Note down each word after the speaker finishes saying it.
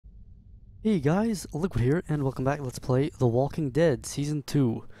Hey guys, Liquid here, and welcome back. Let's play The Walking Dead Season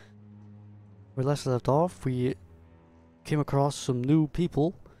 2. Where last left off, we came across some new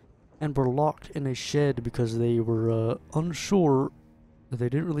people and were locked in a shed because they were unsure. They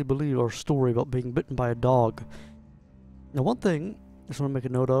didn't really believe our story about being bitten by a dog. Now, one thing I just want to make a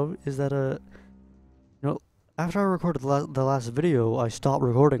note of is that, after I recorded the last video, I stopped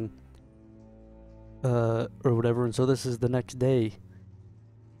recording, or whatever, and so this is the next day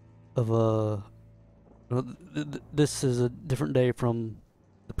of, this is a different day from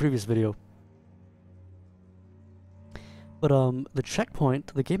the previous video. But the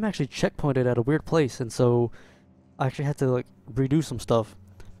checkpoint, the game actually checkpointed at a weird place, and so I actually had to like redo some stuff,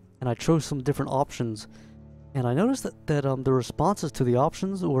 and I chose some different options, and I noticed that the responses to the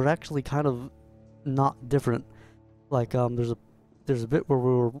options were actually kind of not different. Like there's a bit where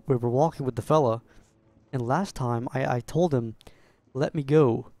we were walking with the fella, and last time I told him, "Let me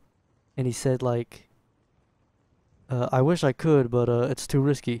go," and he said like, "I wish I could, but it's too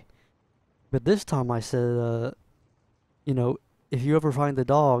risky." But this time I said, you know, if you ever find the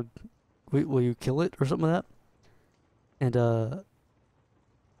dog, will you kill it or something like that?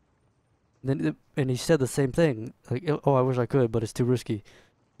 And and he said the same thing, like, oh, I wish I could, but it's too risky.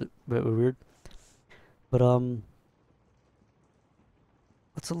 A bit weird. But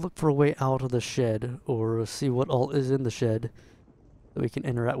let's look for a way out of the shed, or see what all is in the shed that we can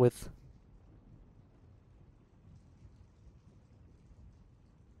interact with.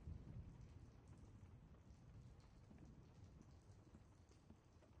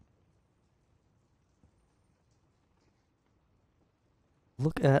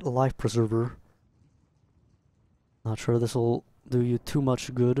 Look at life preserver. Not sure this will do you too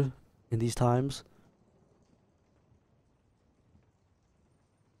much good in these times.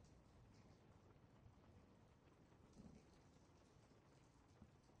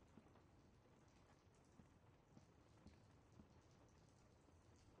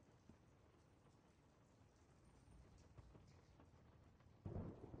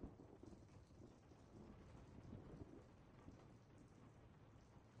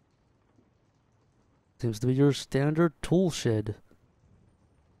 Seems to be your standard tool shed.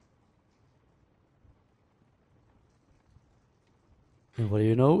 And what do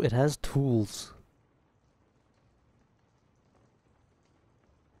you know? It has tools.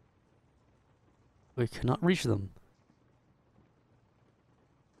 We cannot reach them.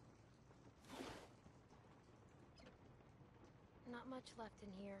 Not much left in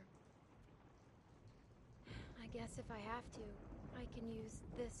here. I guess if I have to, I can use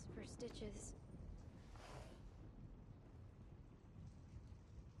this for stitches.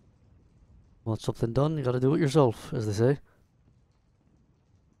 Want something done, you gotta do it yourself, as they say.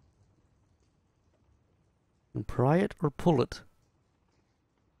 And pry it or pull it.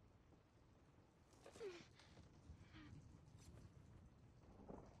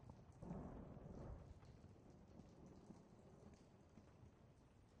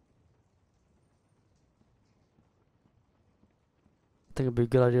 I think it'd be a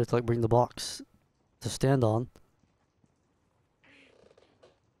good idea to like bring the box to stand on.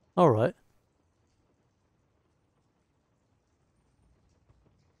 Alright.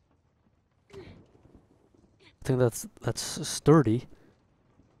 I think that's sturdy.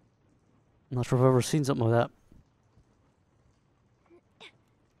 I'm not sure if I've ever seen something like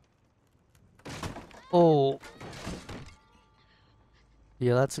that. Oh.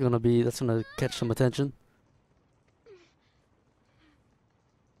 Yeah, that's gonna catch some attention.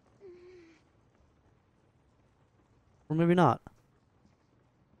 Or maybe not.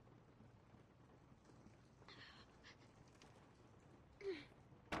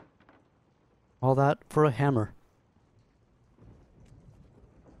 All that for a hammer.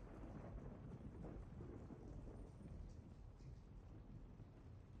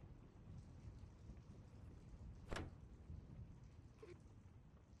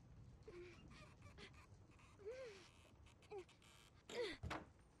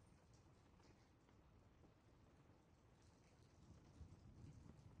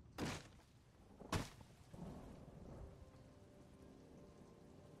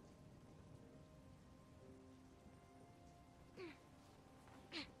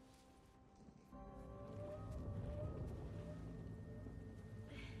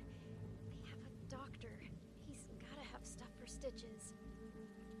 We have a doctor. He's gotta have stuff for stitches.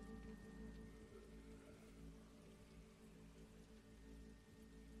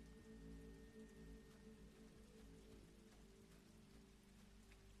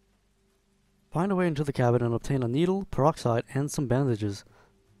 Find a way into the cabin and obtain a needle, peroxide, and some bandages.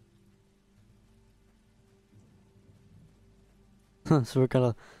 So we're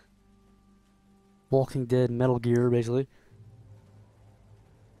gonna Walking Dead, Metal Gear, basically.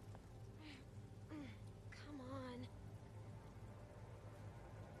 Come on.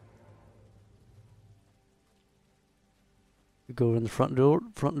 You go in the front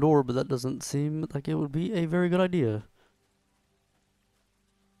door, but that doesn't seem like it would be a very good idea.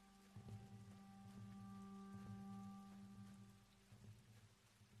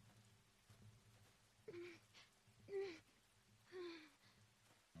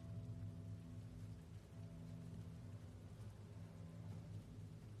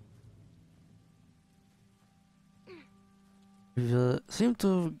 We seem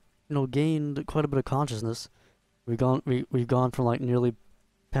to have, gained quite a bit of consciousness. We've gone from like nearly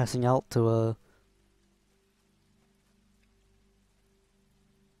passing out to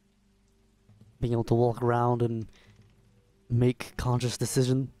being able to walk around and make conscious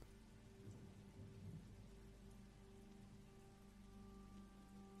decision.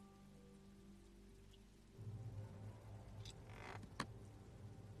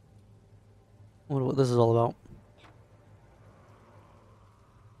 I wonder what this is all about.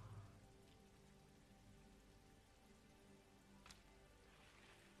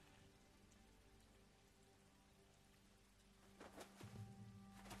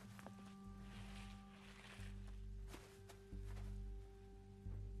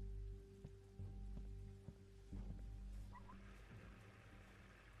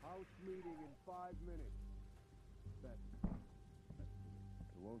 House meeting in 5 minutes. It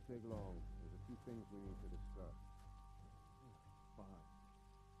won't take long. There's a few things we need to discuss. Fine.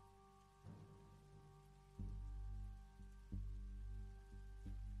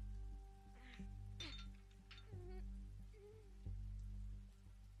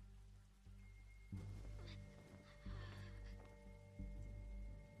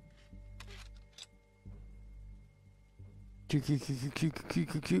 Cute, cute, cute, cute, cute, cute,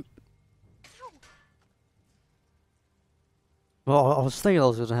 cute, cute. Well, I was thinking that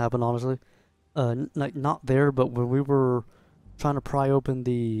was gonna happen, honestly. Like not there, but when we were trying to pry open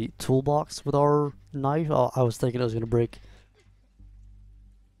the toolbox with our knife, I was thinking it was gonna break.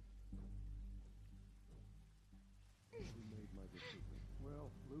 You made my decision.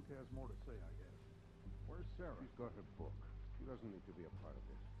 Well, Luke has more to say, I guess. Where's Sarah? She's got her book. She doesn't need to be a part of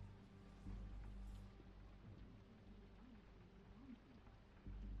this.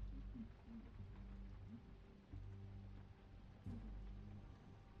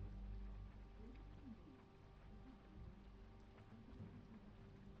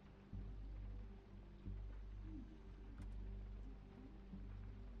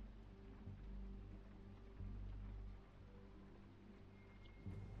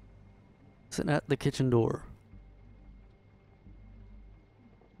 Sitting at the kitchen door.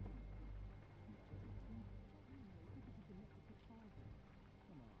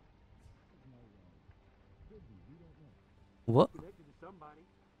 What? Connected to somebody.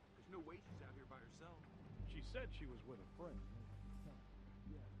 There's no way she's out here by herself. She said she was with a friend.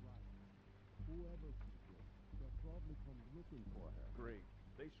 Yeah, right. Whoever she's with, they'll probably come looking for her. Great.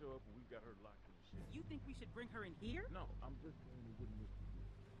 They show up and we've got her locked in the shed. You think we should bring her in here? No, I'm just... And he wouldn't listen to you.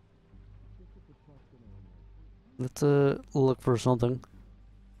 Just at the trust in our name. Let's look for something.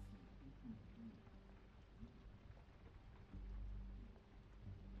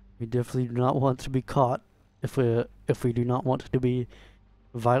 We definitely do not want to be caught if we do not want to be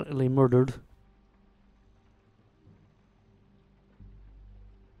violently murdered.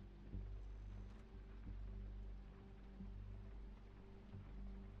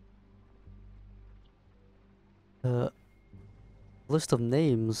 List of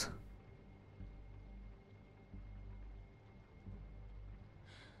names.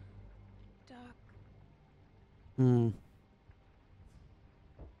 Doc. Hmm.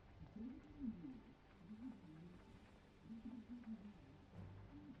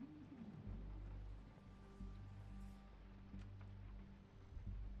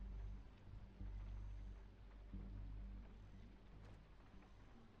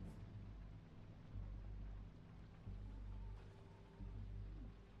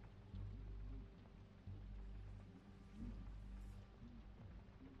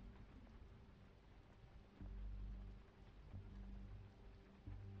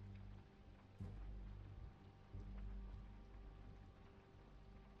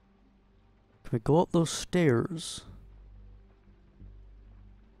 Can we go up those stairs?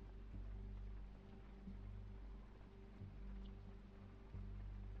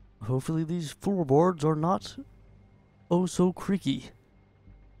 Hopefully these floorboards are not oh so creaky.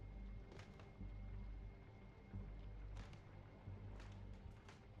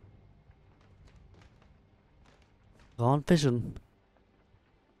 Gone fishing.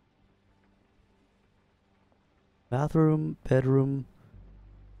 Bathroom, bedroom,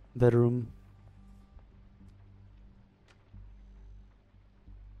 bedroom.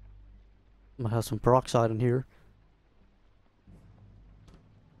 Might have some peroxide in here.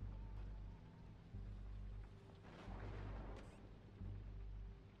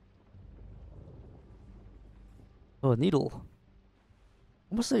 Oh, a needle.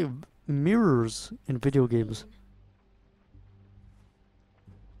 I must say mirrors in video games.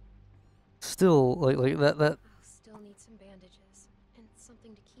 Still, like that. I'll still need some bandages and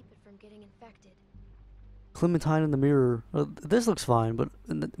something to keep it from getting infected. Clementine in the mirror. This looks fine, but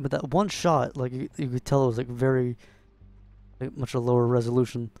but that one shot, like you could tell it was like very, like much a lower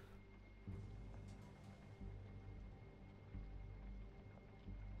resolution.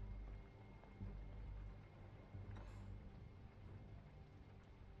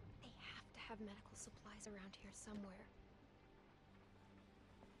 They have to have medical supplies around here somewhere.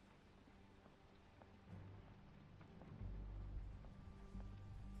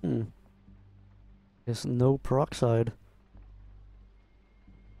 Hmm. Guess no peroxide.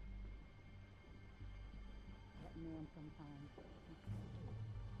 That man sometimes.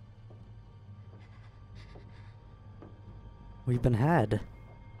 We've been had.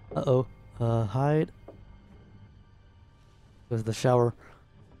 Uh-oh. Hide. With the shower.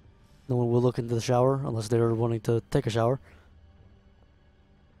 No one will look into the shower unless they're wanting to take a shower.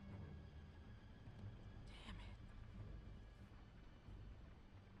 Damn it.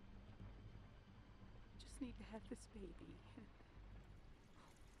 Just need to have this baby.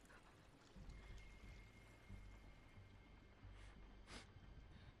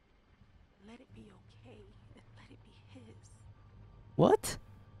 Let it be okay. Let it be his. What?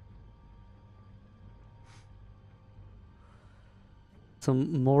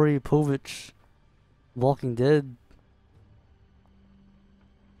 Some Maury Povich Walking Dead.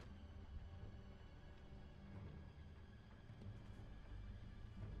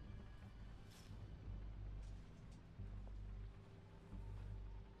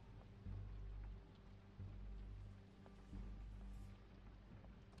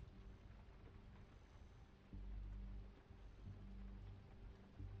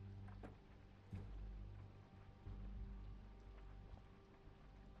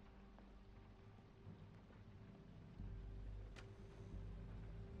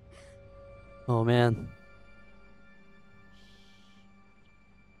 Oh man.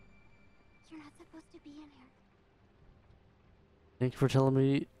 You're not supposed to be in here. Thank you for telling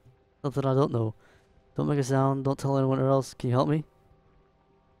me something I don't know. Don't make a sound. Don't tell anyone else. Can you help me?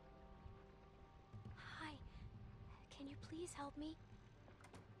 Hi. Can you please help me?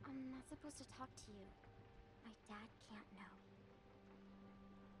 I'm not supposed to talk to you. My dad can't know.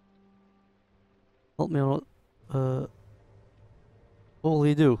 Help me on. What will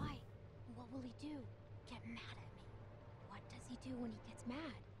he do? Why? What will he do? Get mad at me. What does he do when he gets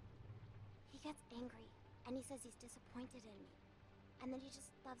mad? He gets angry, and he says he's disappointed in me. And then he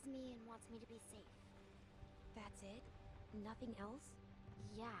just loves me and wants me to be safe. That's it? Nothing else?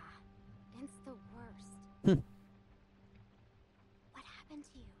 Yeah. It's the worst. What happened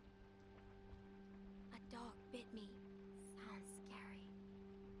to you? A dog bit me. Sounds scary.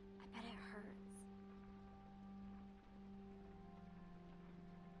 I bet it hurts.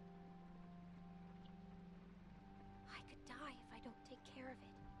 I could die if I don't take care of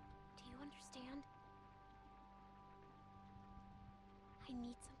it. Do you understand? I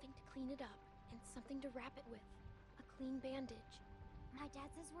need something to clean it up and something to wrap it with. A clean bandage. My dad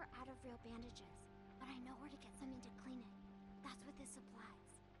says we're out of real bandages, but I know where to get something to clean it. That's with his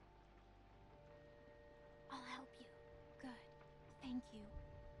supplies. I'll help you. Good. Thank you.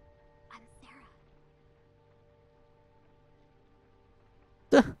 I'm Sarah.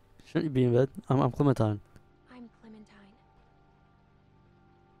 Shouldn't you be in bed? I'm Clementine. I'm Clementine.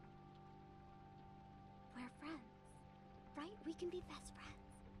 We're friends, right? We can be best friends.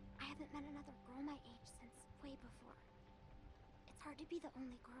 I haven't met another girl my age since way before. It's hard to be the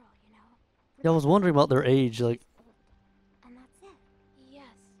only girl, you know? Yeah, I was wondering about their age. Like, And that's it. Yes,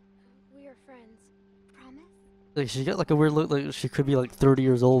 we are friends. Promise? she got like a weird look. Like she could be like 30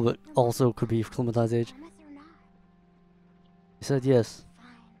 years old, but also could be Clementine's age. Promise or not? He said yes. Fine.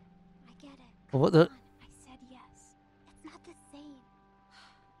 I get it. Well, what Come the? on. I said yes. It's not the same.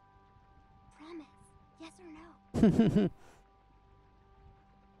 Promise. Yes or no?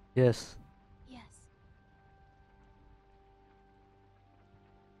 Yes. Yes.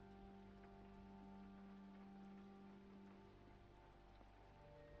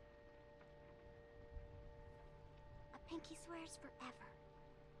 A pinky swears forever.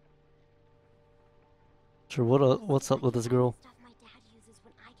 Sure. What's up with this girl? Stuff my dad uses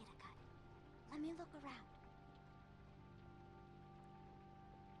when I get a cut. Let me look around.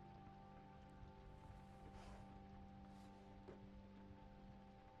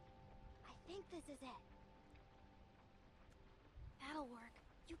 think this is it. That'll work.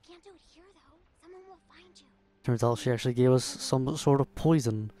 You can't do it here, though. Someone will find you. Turns out she actually gave us some sort of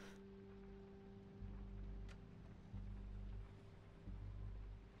poison.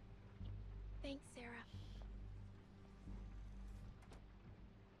 Thanks, Sarah.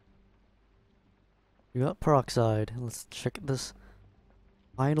 We got peroxide. Let's check this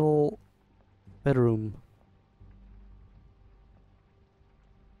final bedroom.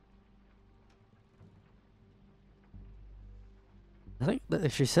 I think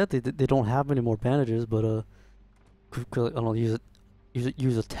that she said they don't have any more bandages, but could, I don't know,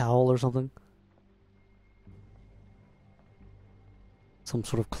 use a towel or something. Some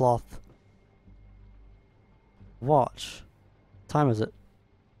sort of cloth. Watch. What time is it?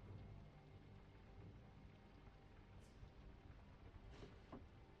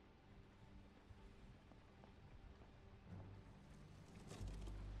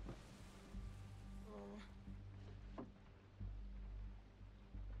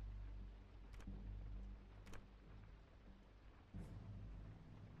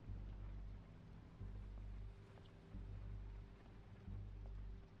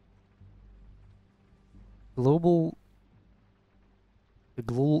 Global.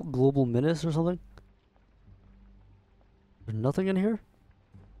 Global menace or something? There's nothing in here?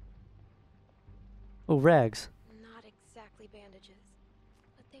 Oh, rags. Not exactly bandages,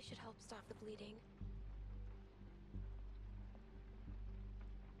 but they should help stop the bleeding.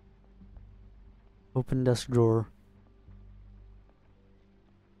 Open desk drawer.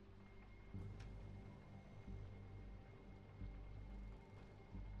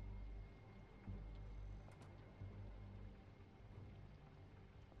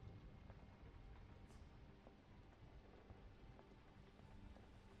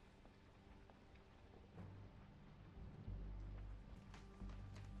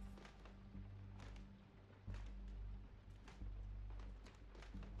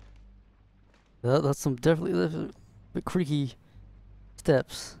 That's some that's a bit creaky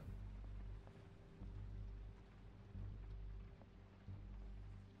steps.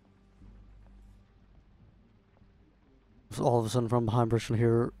 So all of a sudden from behind Bristol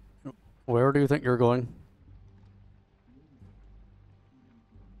here, where do you think you're going?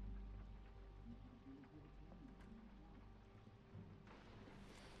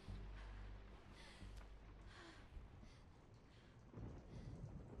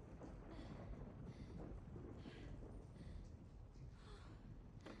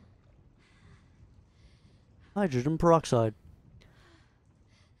 Hydrogen peroxide.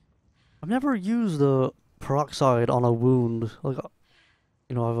 I've never used the peroxide on a wound. Like,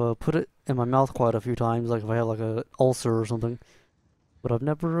 you know, I've put it in my mouth quite a few times, like if I have like a ulcer or something. But I've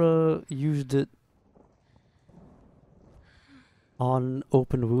never used it on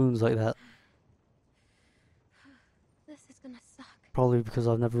open wounds like that. This is gonna suck. Probably because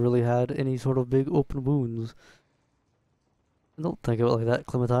I've never really had any sort of big open wounds. Don't think of it like that,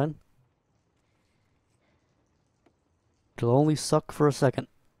 Clementine. It'll only suck for a second.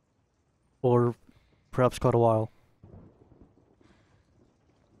 Or perhaps quite a while.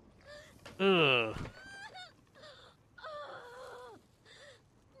 Ugh. Okay,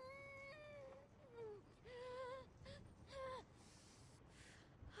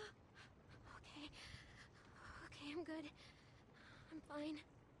 I'm good. I'm fine.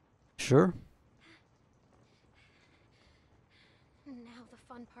 Sure. Now the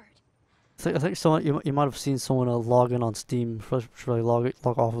fun part. I think someone you might have seen someone log in on Steam. Should I log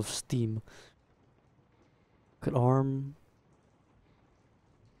off of Steam? Good arm.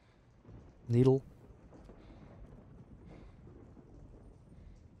 Needle.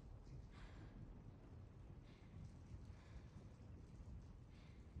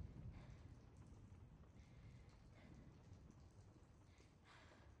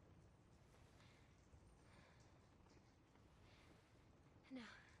 No.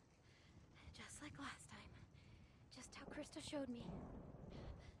 Just like last time. Just how Krista showed me.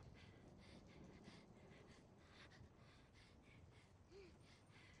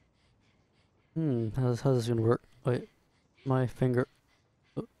 How's this gonna work? Wait, my finger.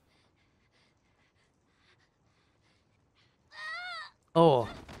 Oh.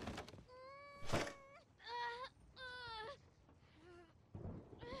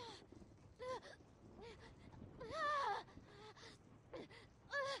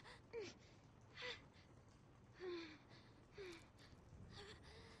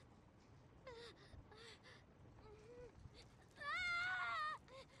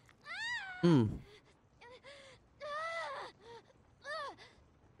 Hmm.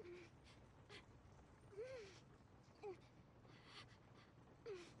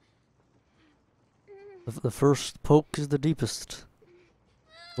 The first poke is the deepest.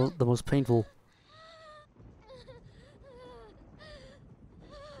 Well, the most painful.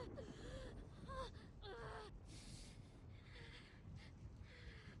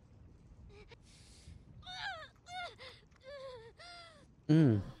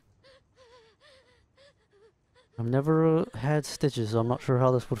 I've never had stitches, so I'm not sure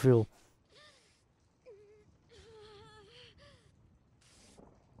how this would feel.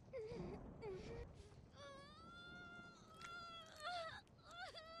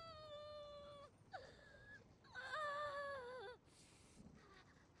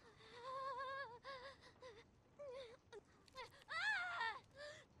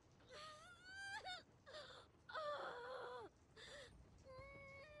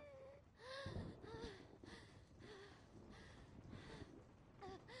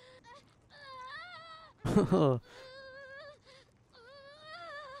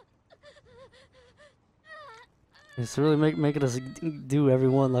 It's really making us do every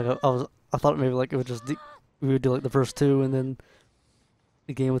one. Like I thought maybe like it would just we would do like the first two and then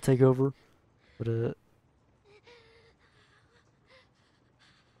the game would take over. But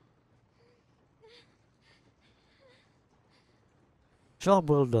job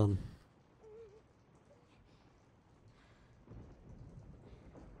well done.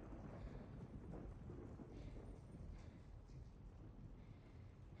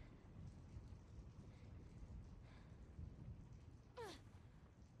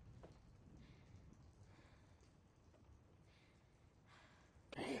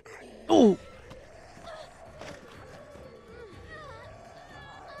 Oh.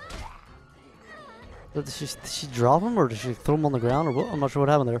 Did she drop him or did she throw him on the ground or what? I'm not sure what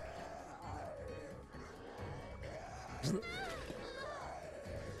happened there.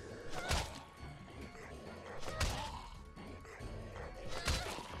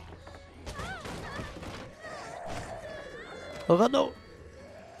 Oh god, no!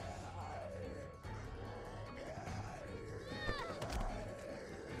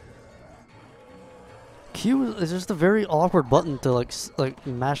 Q is just a very awkward button to like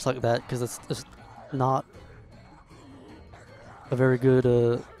mash like that because it's just not a very good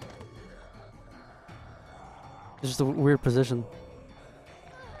it's just a weird position.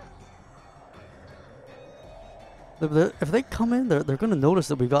 If they come in, they're gonna notice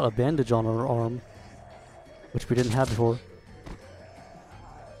that we got a bandage on our arm, which we didn't have before.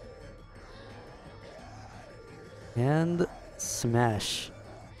 And smash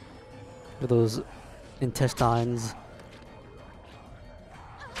with those intestines.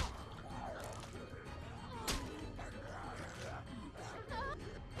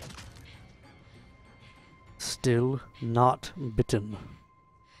 Still not bitten.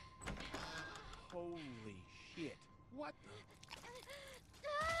 Holy shit. What the?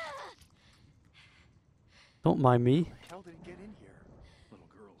 Don't mind me. How the hell did it get in here? Little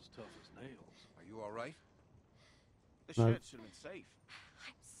girl's tough as nails. Are you all right? The No. shed should have been safe.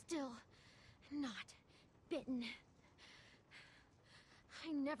 I'm still not bitten.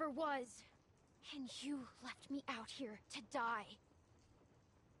 I never was. And you left me out here to die.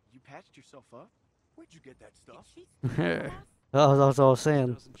 You patched yourself up? Where'd you get that stuff? That's what I was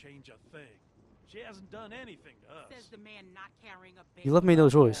saying. Doesn't change a thing. She hasn't done anything to us. Says the man not carrying a baby. You left me no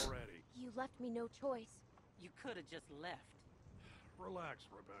choice. Already. You left me no choice. You could have just left. Relax,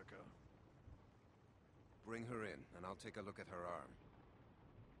 Rebecca. Bring her in, and I'll take a look at her arm.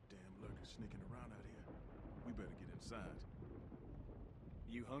 Damn lurkers sneaking around out here. We better get inside.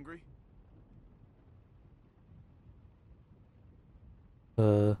 You hungry?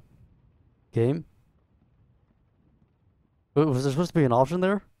 Game? Was there supposed to be an option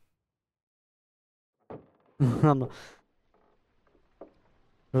there? I'm not.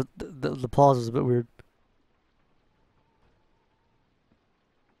 The pause is a bit weird.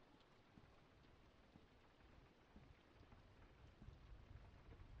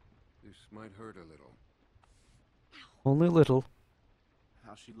 This might hurt a little. Only a little.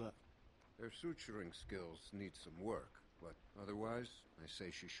 How's she look? Her suturing skills need some work, but otherwise, I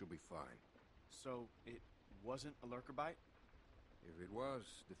say she should be fine. So, it wasn't a lurker bite? If it was,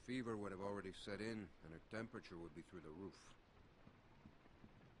 the fever would have already set in, and her temperature would be through the roof.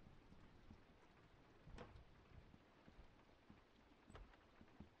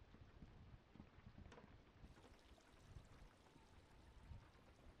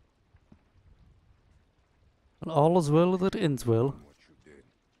 And all is well that ends well. What you did.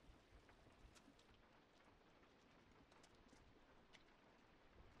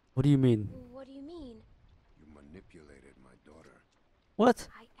 What do you mean? What do you mean? You manipulated my daughter. What?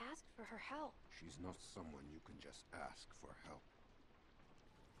 I asked for her help. She's not someone you can just ask for help.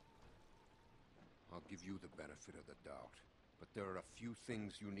 I'll give you the benefit of the doubt. But there are a few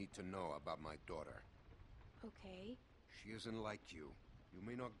things you need to know about my daughter. Okay. She isn't like you. You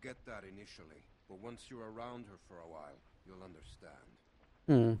may not get that initially, but once you're around her for a while, you'll understand.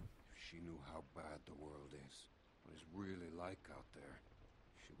 Hmm. If she knew how bad the world is, what it's really like out there,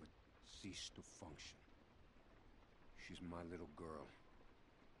 she would cease to function. She's my little girl.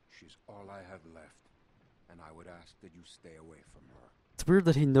 She's all I have left, and I would ask that you stay away from her. It's weird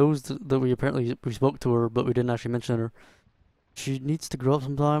that he knows that we spoke to her, but we didn't actually mention her. She needs to grow up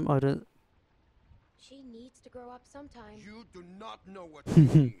sometime. I didn't. She needs to grow up sometime. You do not know what she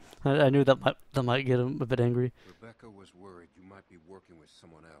needs. I knew that might get him a bit angry. Rebecca was worried you might be working with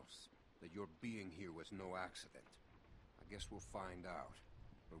someone else, that your being here was no accident. I guess we'll find out.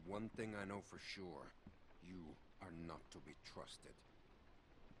 But one thing I know for sure, you are not to be trusted.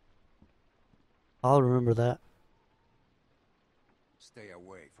 I'll remember that. Stay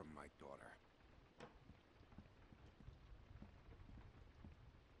away from my daughter.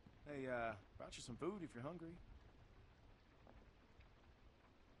 Hey, brought you some food if you're hungry.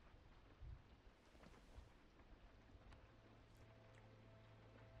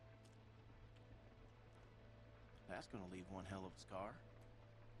 That's gonna leave one hell of a scar.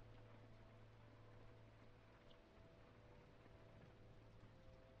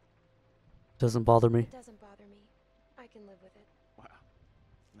 Doesn't bother me. It doesn't bother me. I can live with it. Wow.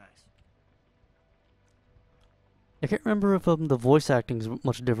 Nice. I can't remember if the voice acting is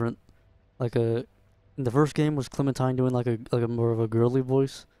much different. Like in the first game was Clementine doing like a more of a girly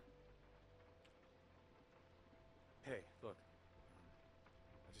voice. Hey, look.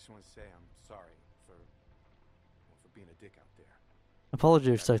 I just want to say I'm sorry for being a dick out there.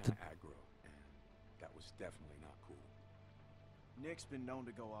 Apologies, Got I kinda aggro, and that was definitely not cool. Nick's been known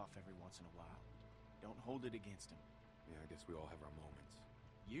to go off every once in a while. Don't hold it against him. Yeah, I guess we all have our moments.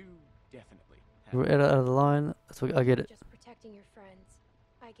 You definitely have. We're out of the line. That's what, I get it. Just protecting your friends.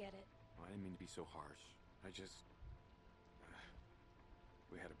 I get it. Well, I didn't mean to be so harsh. I just...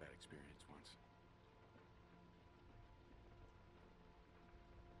 we had a bad experience once.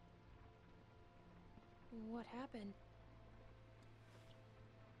 What happened?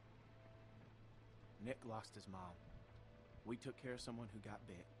 Nick lost his mom. We took care of someone who got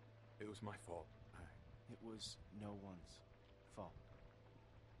bit. It was my fault. It was no one's fault.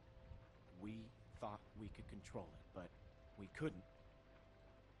 We thought we could control it, but we couldn't.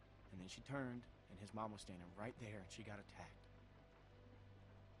 And then she turned, and his mom was standing right there, and she got attacked.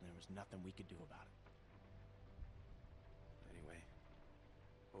 And there was nothing we could do about it. Anyway,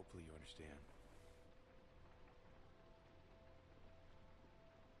 hopefully you understand.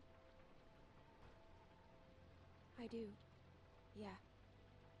 I do. Yeah.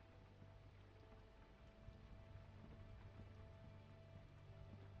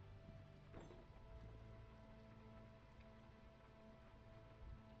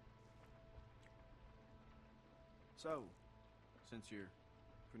 So, since you're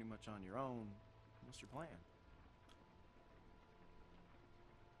pretty much on your own, what's your plan?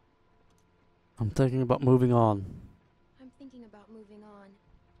 I'm thinking about moving on. I'm thinking about moving on.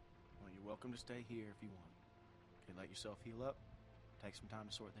 Well, you're welcome to stay here if you want. Okay, let yourself heal up. Take some time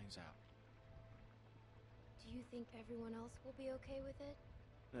to sort things out. Do you think everyone else will be okay with it?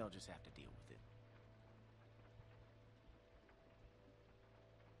 They'll just have to deal with it.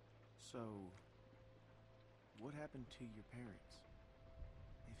 So, what happened to your parents?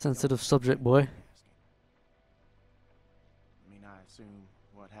 If you don't Sensitive mind subject, me boy. asking. I mean, I assume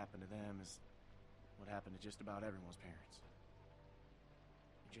what happened to them is what happened to just about everyone's parents.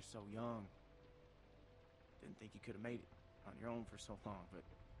 You're just so young. Didn't think you could have made it on your own for so long, but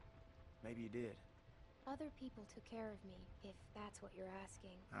maybe you did. Other people took care of me, if that's what you're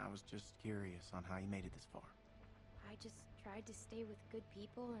asking. I was just curious on how you made it this far. I just tried to stay with good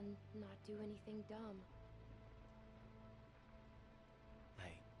people and not do anything dumb.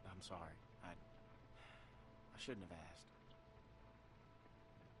 Hey, I'm sorry. I shouldn't have asked.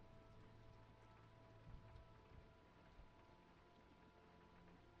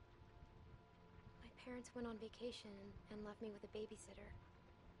 My parents went on vacation and left me with a babysitter.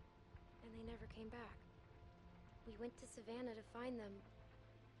 And they never came back. We went to Savannah to find them,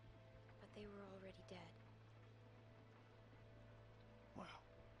 but they were already dead. Wow.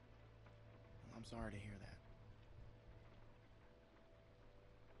 Well, I'm sorry to hear that.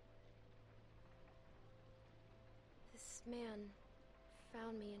 This man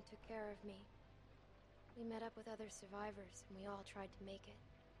found me and took care of me. We met up with other survivors and we all tried to make it.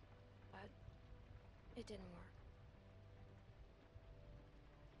 But it didn't work.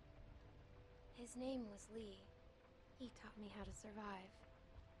 His name was Lee. He taught me how to survive.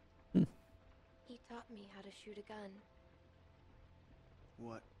 Hmm. He taught me how to shoot a gun.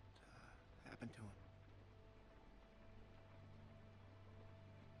 What happened to him?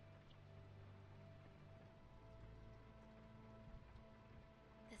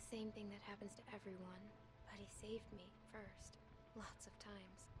 The same thing that happens to everyone, but he saved me first, lots of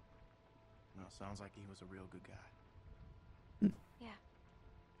times. Well, sounds like he was a real good guy. Yeah,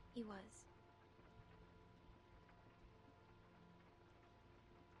 he was.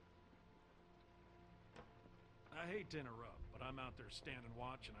 I hate to interrupt, but I'm out there standing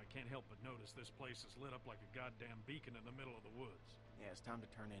watch and I can't help but notice this place is lit up like a goddamn beacon in the middle of the woods. Yeah, it's time to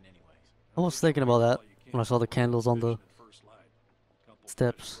turn in anyways. I was thinking about that when I saw the candles on the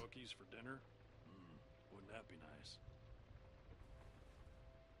steps. Rookies for dinner? Wouldn't that be nice?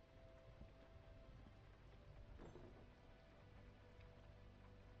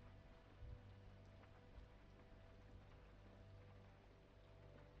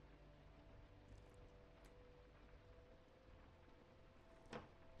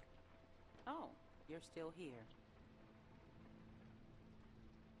 Oh, you're still here.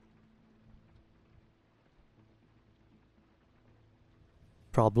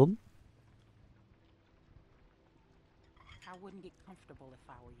 Problem? I wouldn't get comfortable if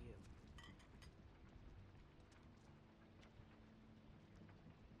I were you.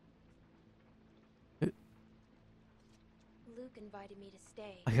 Luke invited me to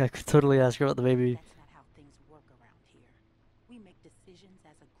stay. I could totally ask her about the baby. That's not how things work around here. We make decisions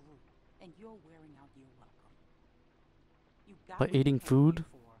as a group, and you're wearing out your welcome. You got By what you eating came food? here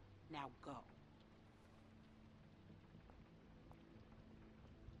for. Now go.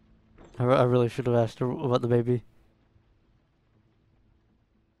 I really should have asked her about the baby.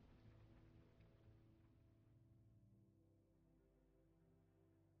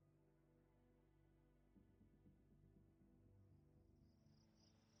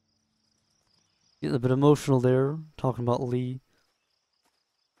 Getting a bit emotional there, talking about Lee.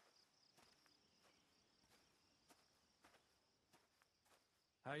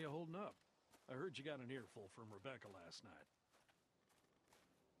 How you holding up? I heard you got an earful from Rebecca last night.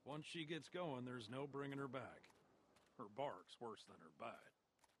 Once she gets going, there's no bringing her back. Her bark's worse than her bite.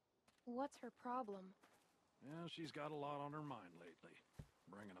 What's her problem? Yeah, she's got a lot on her mind lately.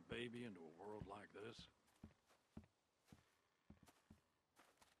 Bringing a baby into a world like this.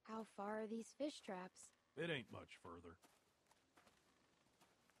 How far are these fish traps? It ain't much further.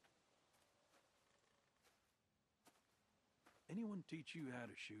 Anyone teach you how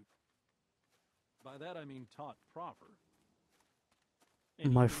to shoot? By that I mean taught proper. Any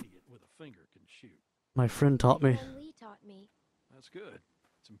idiot with a finger can shoot. My friend taught me. And Lee taught me. That's good.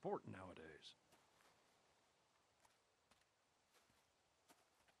 It's important nowadays.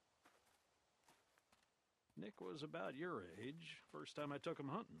 Nick was about your age, first time I took him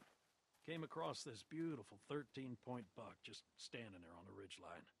hunting. Came across this beautiful 13-point buck just standing there on the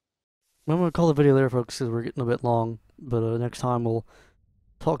ridgeline. I'm going to call the video there, folks, because we're getting a bit long. But next time we'll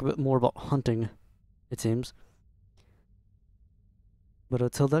talk a bit more about hunting, it seems. But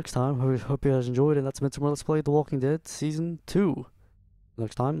until next time, I hope you guys enjoyed, and that's been some more Let's Play The Walking Dead Season 2.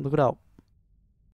 Next time, look it out.